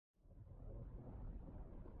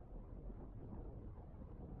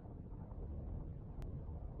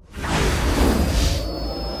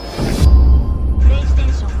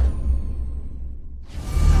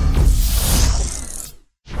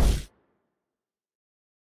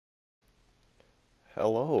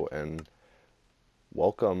Hello and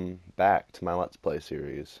welcome back to my Let's Play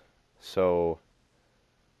series. So,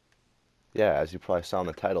 yeah, as you probably saw in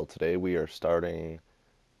the title today, we are starting,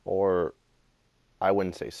 or I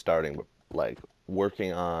wouldn't say starting, but like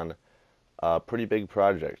working on a pretty big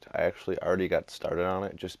project. I actually already got started on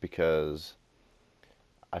it just because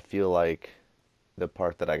I feel like the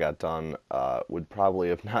part that I got done would probably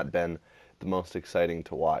have not been the most exciting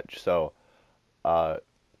to watch. So, uh,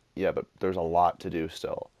 yeah, but there's a lot to do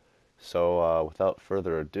still. So, without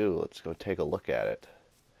further ado, let's go take a look at it.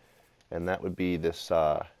 And that would be this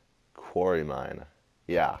quarry mine.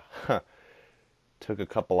 Yeah, took a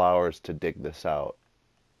couple hours to dig this out.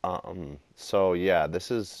 So yeah,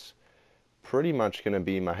 this is pretty much going to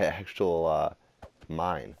be my actual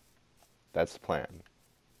mine. That's the plan.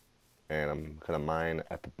 And I'm going to mine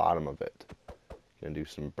at the bottom of it. Going to do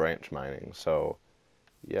some branch mining. So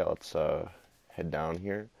yeah, let's head down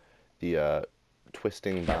here. The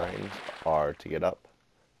twisting vines are to get up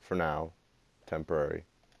for now, temporary.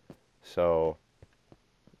 So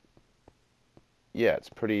yeah, it's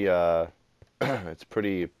pretty it's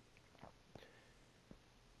pretty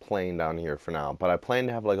plain down here for now. But I plan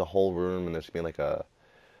to have like a whole room and there's gonna be like a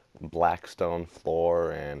black stone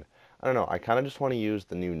floor, and I don't know, I kind of just want to use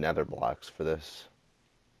the new nether blocks for this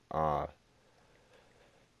uh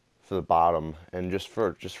for the bottom and just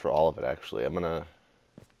for all of it actually.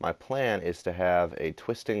 My plan is to have a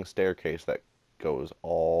twisting staircase that goes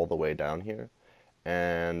all the way down here,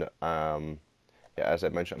 and yeah, as I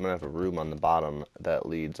mentioned, I'm gonna have a room on the bottom that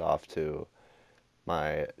leads off to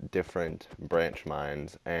my different branch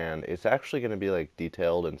mines, and it's actually going to be like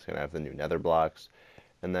detailed, and it's going to have the new nether blocks.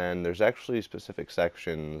 And then there's actually specific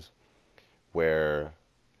sections where,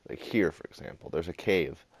 like here for example, there's a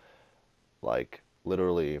cave like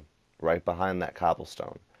literally right behind that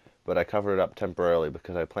cobblestone, but I covered it up temporarily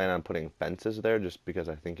because I plan on putting fences there just because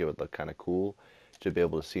I think it would look kind of cool to be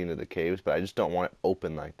able to see into the caves, but I just don't want it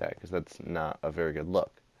open like that because that's not a very good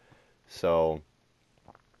look. So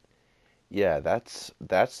yeah, that's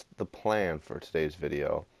the plan for today's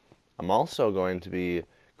video. I'm also going to be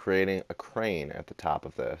creating a crane at the top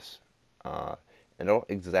of this. I don't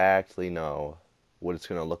exactly know what it's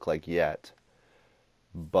going to look like yet,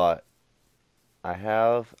 but I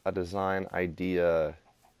have a design idea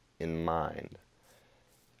in mind,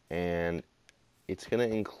 and it's going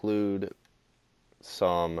to include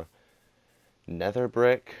some nether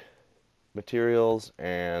brick materials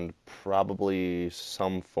and probably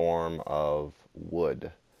some form of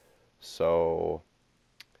wood. So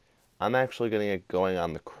I'm actually going to get going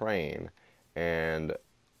on the crane, and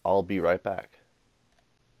I'll be right back.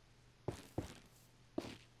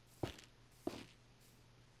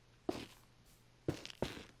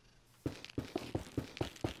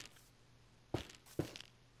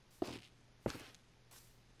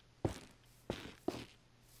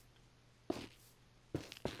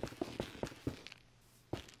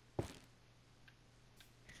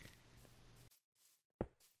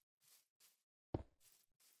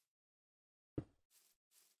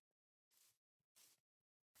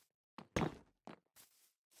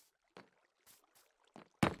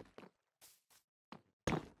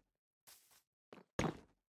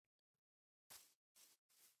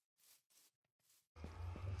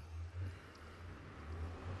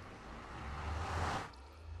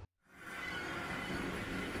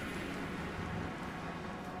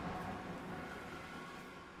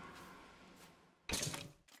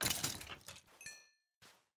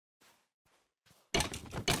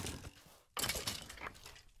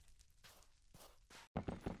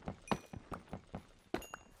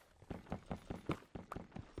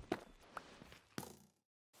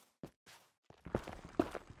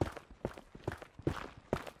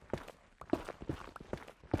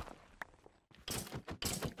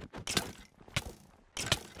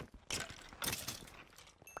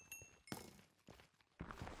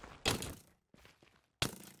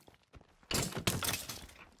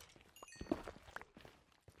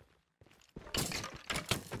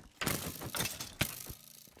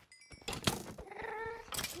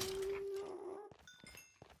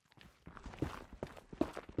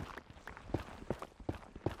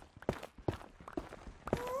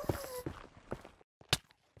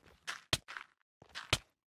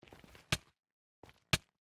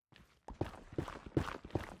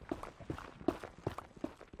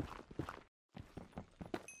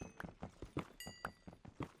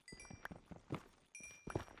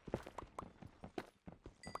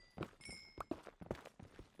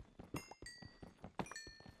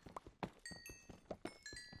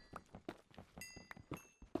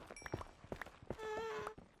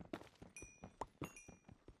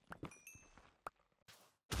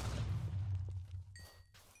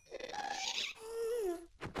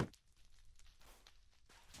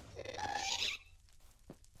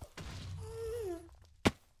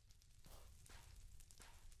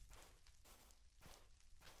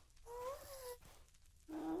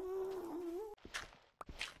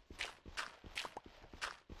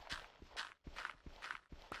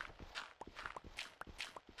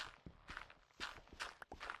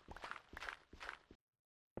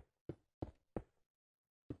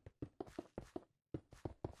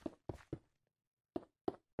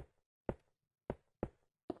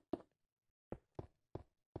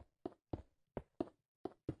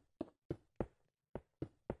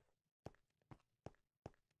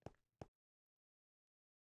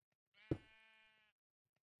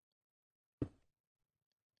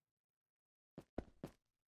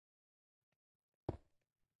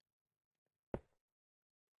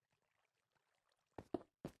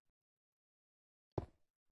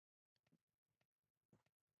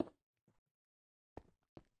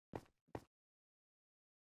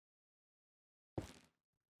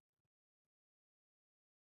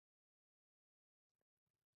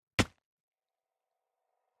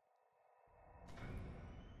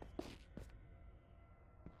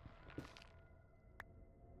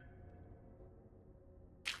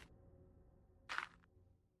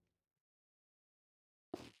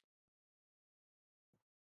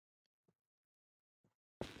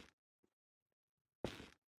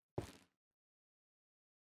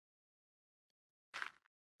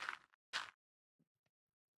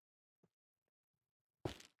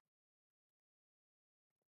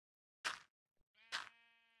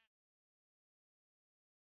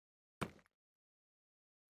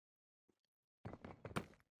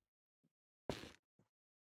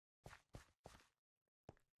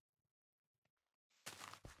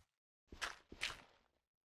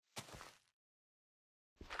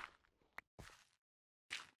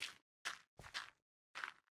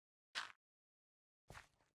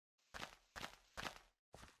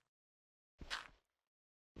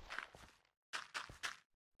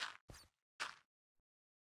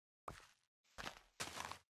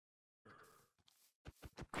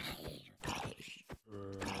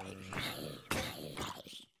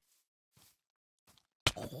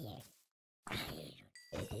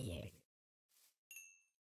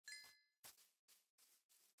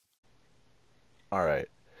 All right.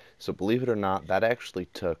 So believe it or not, that actually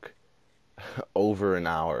took over an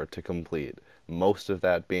hour to complete. Most of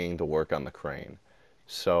that being to work on the crane.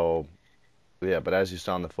 So yeah, but as you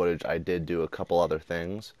saw in the footage, I did do a couple other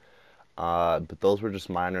things. But those were just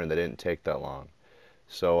minor and they didn't take that long.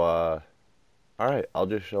 So all right, I'll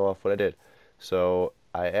just show off what I did. So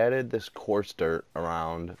I added this coarse dirt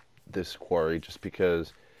around this quarry just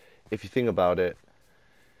because if you think about it,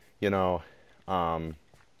 you know, um,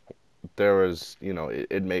 there was,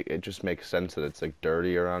 it just makes sense that it's like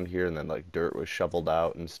dirty around here, and then like dirt was shoveled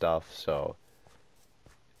out and stuff. So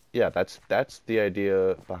yeah, that's the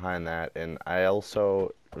idea behind that. And I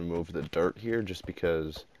also removed the dirt here just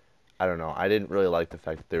because I don't know, I didn't really like the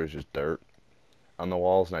fact that there was just dirt on the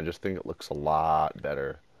walls, and I just think it looks a lot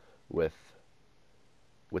better with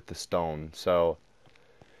the stone. So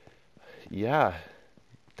yeah,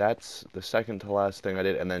 that's the second to last thing I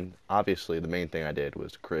did. And then obviously the main thing I did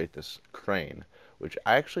was create this crane, which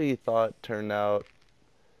I actually thought turned out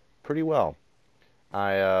pretty well.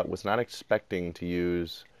 I was not expecting to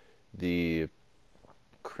use the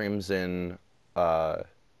crimson uh,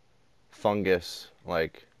 fungus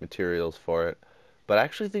like materials for it, but I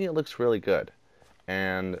actually think it looks really good.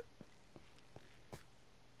 And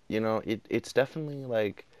it's definitely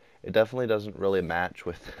like it definitely doesn't really match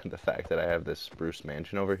with the fact that I have this spruce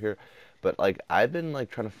mansion over here. But like I've been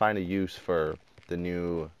like trying to find a use for the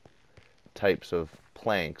new types of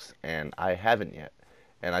planks, and I haven't yet.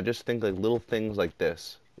 And I just think like little things like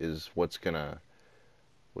this is what's gonna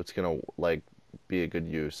like be a good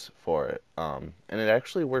use for it. And it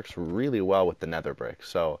actually works really well with the nether brick,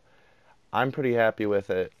 so I'm pretty happy with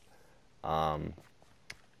it. Um,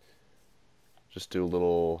 just do a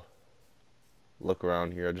little look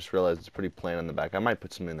around here. I just realized it's pretty plain on the back. I might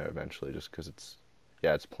put some in there eventually, just because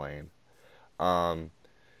yeah, it's plain. Um,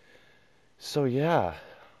 so yeah,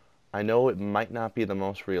 I know it might not be the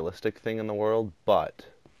most realistic thing in the world, but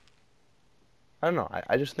I don't know.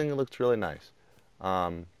 I just think it looks really nice.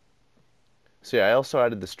 Um, so yeah, I also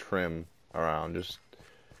added this trim around just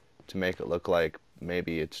to make it look like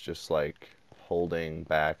maybe it's just like holding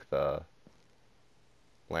back the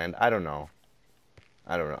land. I don't know.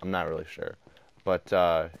 I don't know. I'm not really sure. But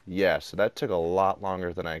yeah, so that took a lot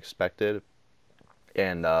longer than I expected.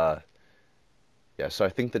 And yeah, so I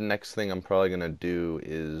think the next thing I'm probably gonna do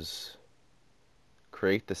is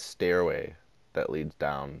create the stairway that leads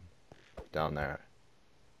down there.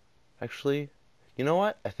 Actually, you know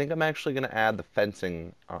what? I think I'm actually gonna add the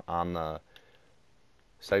fencing on the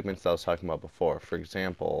segments that I was talking about before. For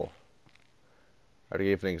example, I already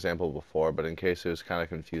gave an example before, but in case it was kind of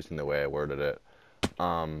confusing the way I worded it.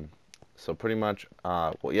 Um, so pretty much,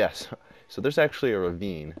 well, yes. So there's actually a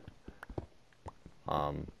ravine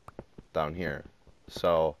um, down here.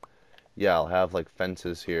 So yeah, I'll have like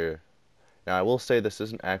fences here. Now I will say this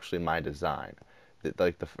isn't actually my design.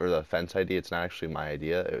 Like the fence idea, it's not actually my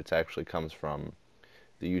idea. It actually comes from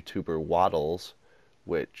the YouTuber Waddles,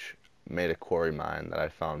 which made a quarry mine that I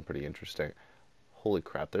found pretty interesting. Holy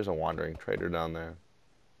crap, there's a wandering trader down there.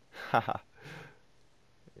 Haha,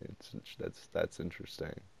 that's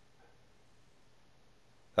interesting.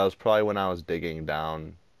 That was probably when I was digging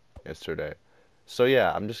down yesterday. So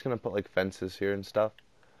yeah, I'm just gonna put like fences here and stuff.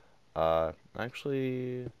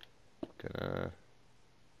 Actually gonna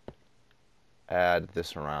add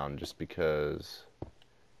this around just because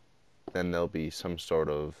then there'll be some sort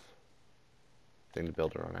of thing to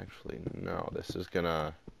build around. Actually, no, this is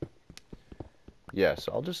gonna, yeah,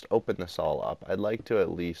 so I'll just open this all up. I'd like to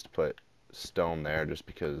at least put stone there just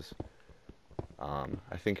because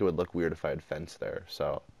I think it would look weird if I had fence there.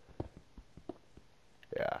 So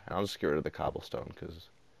yeah, and I'll just get rid of the cobblestone because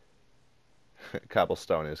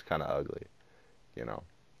cobblestone is kind of ugly, you know.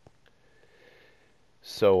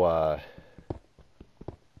 So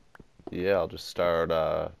yeah, I'll just start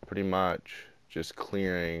pretty much just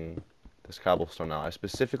clearing this cobblestone out. I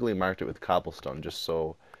specifically marked it with cobblestone just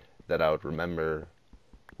so that I would remember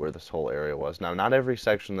where this whole area was. Now, not every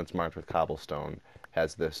section that's marked with cobblestone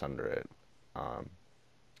has this under it. Um,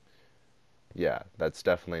 yeah, that's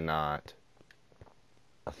definitely not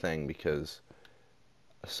a thing because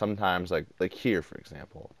sometimes, like here, for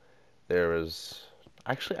example, there is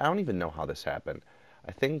actually I don't even know how this happened.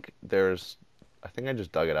 I think there's I think I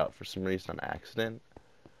just dug it out for some reason on accident.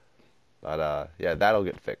 But yeah, that'll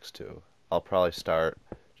get fixed too. I'll probably start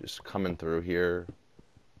just coming through here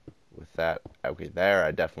with that. Okay, there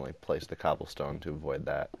I definitely placed the cobblestone to avoid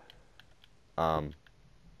that. Um,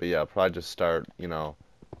 but yeah, I'll probably just start,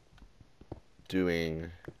 doing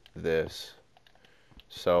this.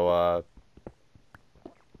 So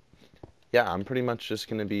yeah, I'm pretty much just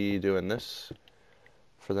gonna be doing this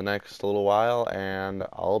for the next little while, and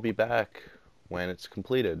I'll be back when it's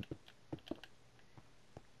completed.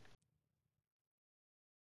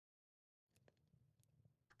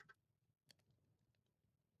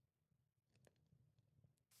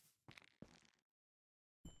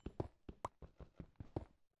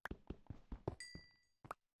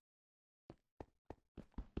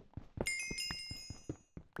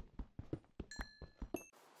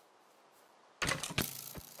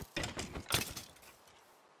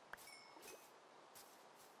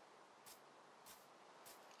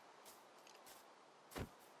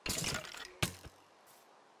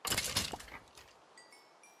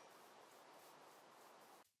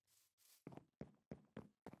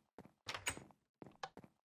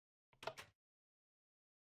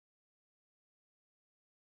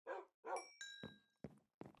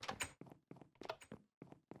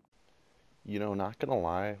 You know, not gonna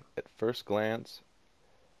lie, at first glance,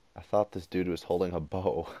 I thought this dude was holding a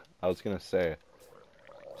bow. I was gonna say,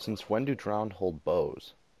 since when do drowned hold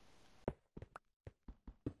bows?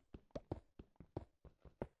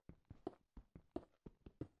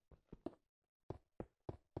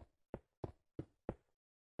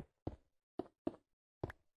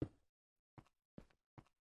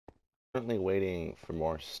 Currently waiting for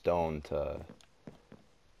more stone to,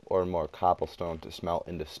 or more cobblestone to smelt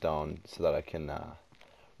into stone so that I can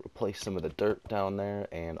replace some of the dirt down there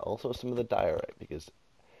and also some of the diorite, because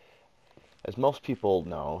as most people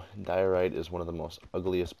know, diorite is one of the most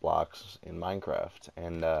ugliest blocks in Minecraft,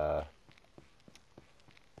 and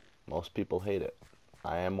most people hate it.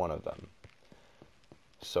 I am one of them.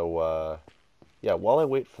 So, yeah, while I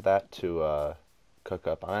wait for that to cook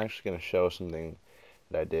up, I'm actually going to show something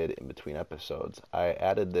that I did in between episodes. I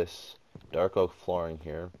added this dark oak flooring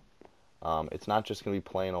here. It's not just going to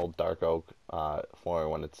be plain old dark oak flooring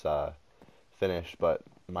when it's finished, but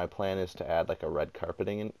my plan is to add like a red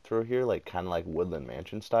carpeting in through here, like kind of like woodland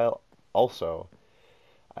mansion style. Also,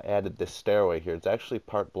 I added this stairway here. It's actually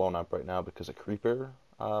part blown up right now because a creeper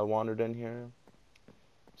wandered in here.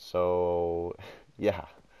 So, yeah.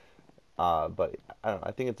 But I don't know,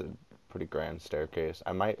 I think it's a pretty grand staircase.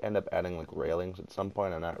 I might end up adding like railings at some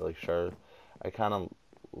point. I'm not really sure. I kind of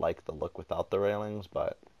like the look without the railings,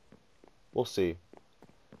 but we'll see.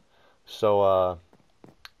 So,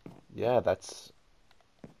 yeah,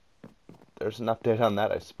 there's an update on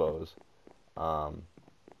that, I suppose. Um,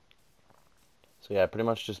 so yeah, pretty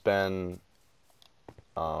much just been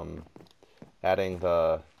um, adding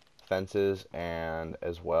the fences and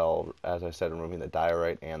as well as I said, removing the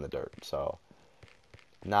diorite and the dirt. So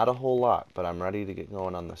not a whole lot, but I'm ready to get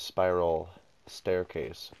going on the spiral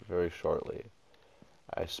staircase very shortly.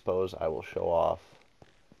 I suppose I will show off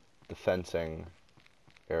the fencing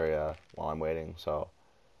area while I'm waiting. So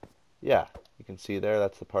yeah, you can see there,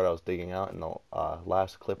 that's the part I was digging out in the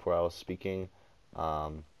last clip where I was speaking.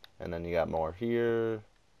 And then you got more here,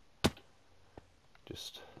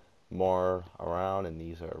 just more around, and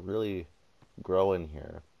these are really growing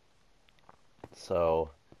here.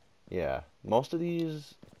 So yeah, most of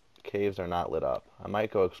these caves are not lit up. I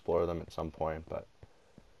might go explore them at some point, but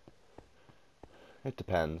it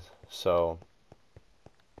depends. So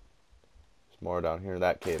there's more down here.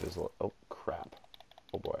 That cave is oh crap.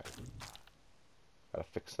 Oh boy. Gotta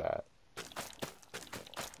fix that.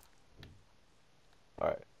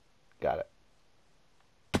 Alright, got it.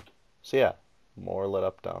 So yeah, more lit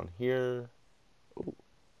up down here. Ooh,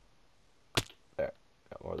 there.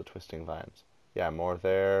 Got more of the twisting vines. Yeah, more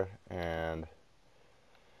there, and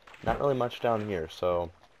not really much down here. So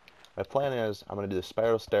my plan is I'm going to do the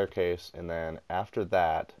spiral staircase, and then after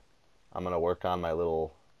that, I'm going to work on my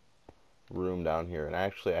little room down here. And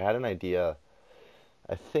actually, I had an idea.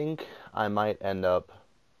 I think I might end up,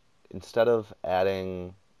 instead of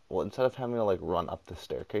adding, well, instead of having to like run up the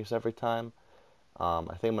staircase every time, I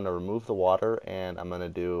think I'm going to remove the water and I'm going to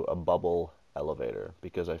do a bubble elevator,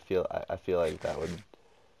 because I feel like that would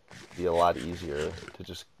be a lot easier to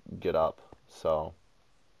just get up. So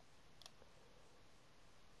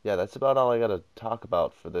yeah, that's about all I got to talk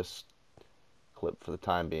about for this clip for the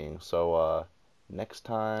time being. So next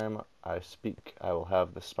time I speak, I will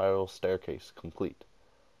have the spiral staircase complete.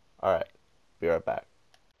 Alright, be right back.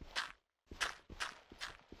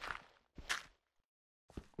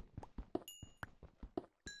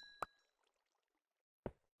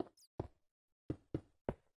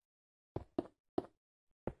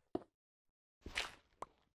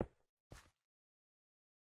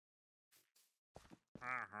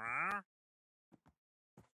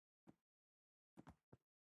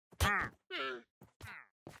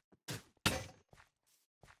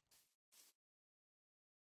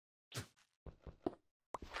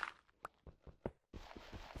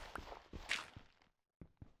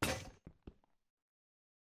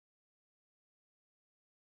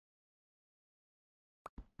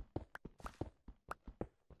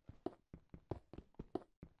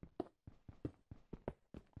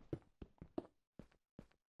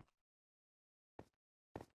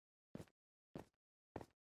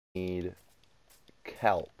 need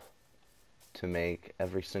kelp to make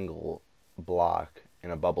every single block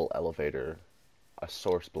in a bubble elevator a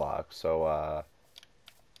source block. So,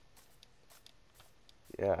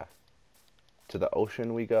 yeah, to the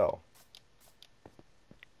ocean we go.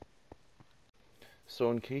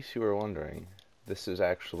 So in case you were wondering, this is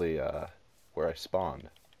actually where I spawned.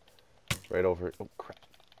 Right over, oh crap,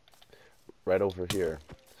 right over here.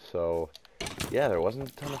 So, yeah, there wasn't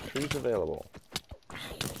a ton of trees available.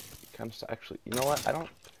 Kind of actually, you know what?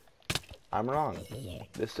 I'm wrong.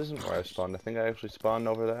 This isn't where I spawned. I think I actually spawned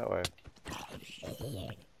over that way.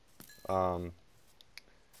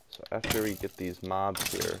 So after we get these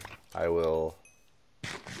mobs here, I will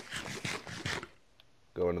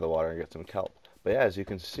go into the water and get some kelp. But yeah, as you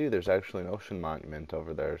can see, there's actually an ocean monument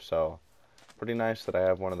over there, so pretty nice that I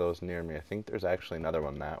have one of those near me. I think there's actually another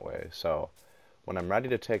one that way, so when I'm ready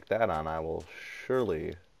to take that on, I will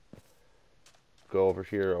surely go over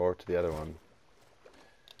here or to the other one.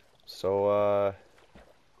 So,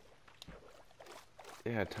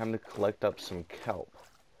 yeah, time to collect up some kelp.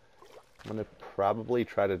 I'm gonna probably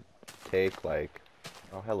try to take, like,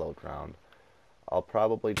 oh, hello, drowned. I'll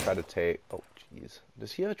probably try to take, oh, jeez.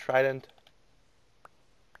 Does he have a trident?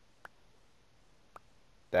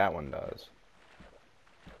 That one does.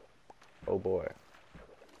 Oh, boy.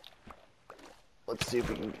 Let's see if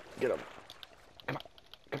we can get him. Come on.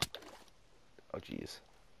 Come on. Oh, jeez.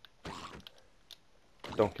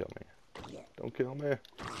 Don't kill me. Don't kill me.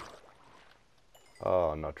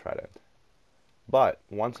 Oh, no trident. But,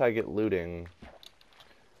 once I get looting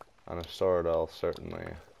on a sword, I'll certainly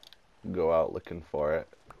go out looking for it.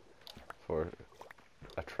 For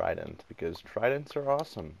a trident. Because tridents are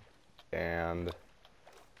awesome. And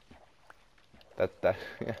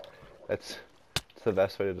yeah, that's the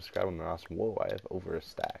best way to describe them. They're awesome. Whoa, I have over a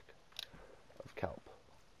stack of kelp.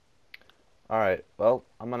 Alright, well,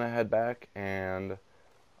 I'm gonna head back and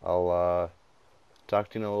I'll talk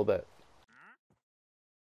to you in a little bit.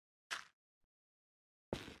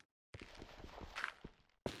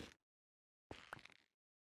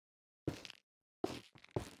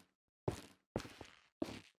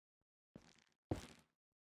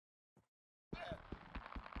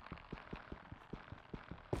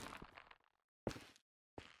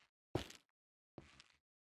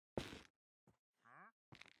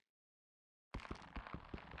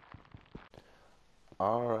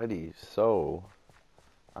 Alrighty, so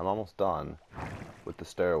I'm almost done with the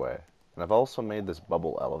stairway. And I've also made this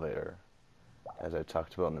bubble elevator, as I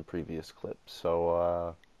talked about in the previous clip.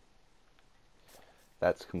 So,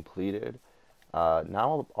 that's completed.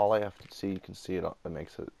 Now all I have to see, you can see it, it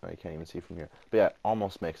makes it, I can't even see from here. But yeah, it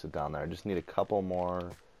almost makes it down there. I just need a couple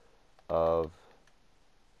more of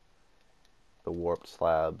the warped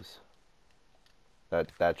slabs.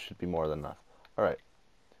 That should be more than enough. Alright,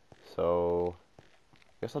 so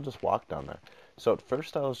I guess I'll just walk down there. So at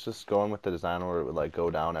first I was just going with the design where it would like go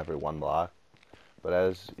down every one block. But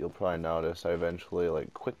as you'll probably notice, I eventually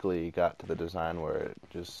like quickly got to the design where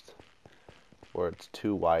it's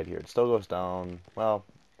too wide here. It still goes down, well,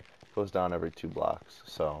 it goes down every 2 blocks.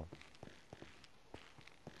 So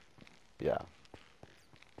yeah.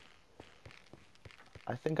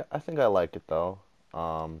 I think I like it though.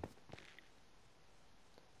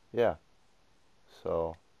 Yeah.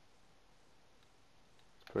 So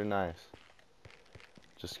it's pretty nice.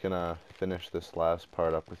 Just gonna finish this last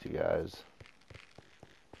part up with you guys.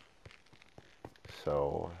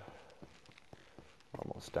 So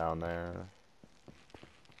almost down there.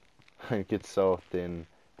 It gets so thin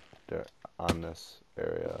on this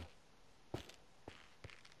area.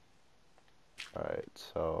 Alright,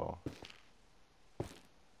 so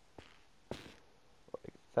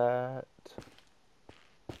like that.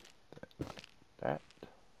 That.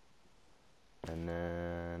 And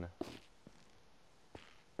then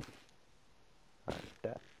like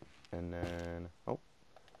that. And then, oh,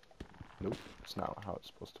 nope, it's not how it's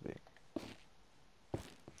supposed to be.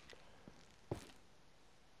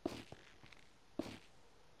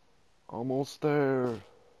 Almost there. And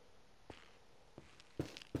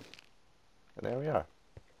there we are.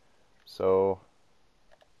 So,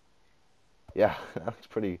 yeah, that looks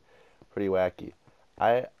pretty wacky.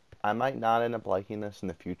 I might not end up liking this in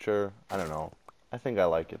the future. I don't know. I think I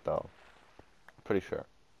like it though. Pretty sure.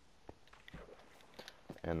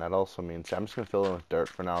 And that also means, see, I'm just going to fill in with dirt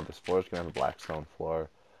for now. This floor is going to have a black stone floor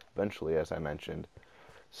eventually, as I mentioned.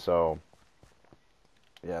 So,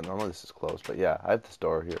 yeah, normally this is closed, but yeah, I have this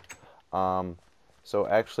door here. So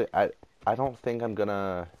actually, I don't think I'm going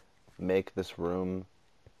to make this room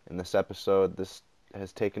in this episode. This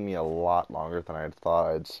has taken me a lot longer than I had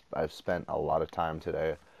thought. I've spent a lot of time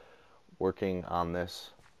today working on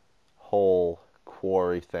this whole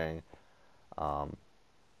quarry thing. Um,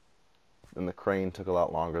 and the crane took a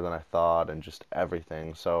lot longer than I thought, and just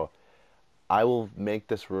everything. So I will make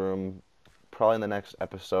this room probably in the next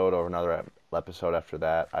episode or another episode after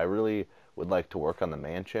that. I really would like to work on the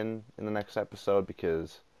mansion in the next episode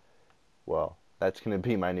because, well, that's going to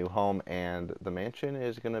be my new home, and the mansion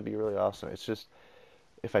is going to be really awesome. It's just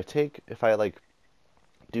if I like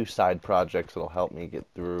do side projects that'll help me get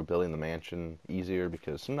through building the mansion easier,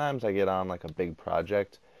 because sometimes I get on like a big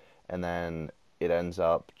project and then it ends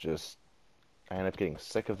up just I end up getting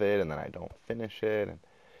sick of it and then I don't finish it, and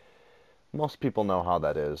most people know how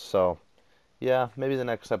that is. So yeah, maybe the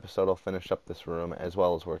next episode I'll finish up this room as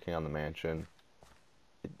well as working on the mansion.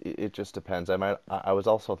 It just depends. I was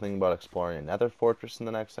also thinking about exploring another fortress in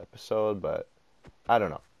the next episode, but I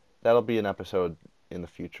don't know. That'll be an episode in the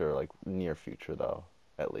future, like near future though,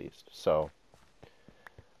 at least. So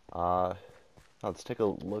uh let's take a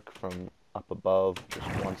look from up above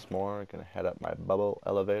just once more. I'm gonna head up my bubble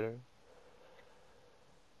elevator.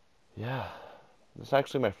 Yeah, this is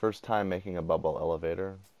actually my first time making a bubble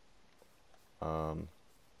elevator. Um,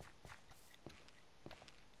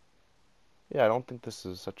 yeah, I don't think this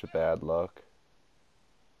is such a bad look.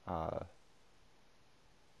 Uh,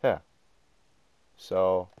 yeah,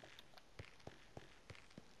 so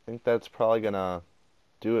I think that's probably gonna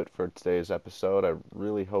do it for today's episode. I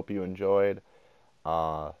really hope you enjoyed.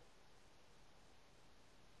 Uh,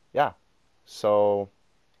 yeah, so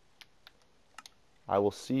I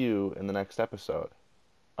will see you in the next episode.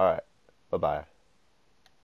 All right, bye bye.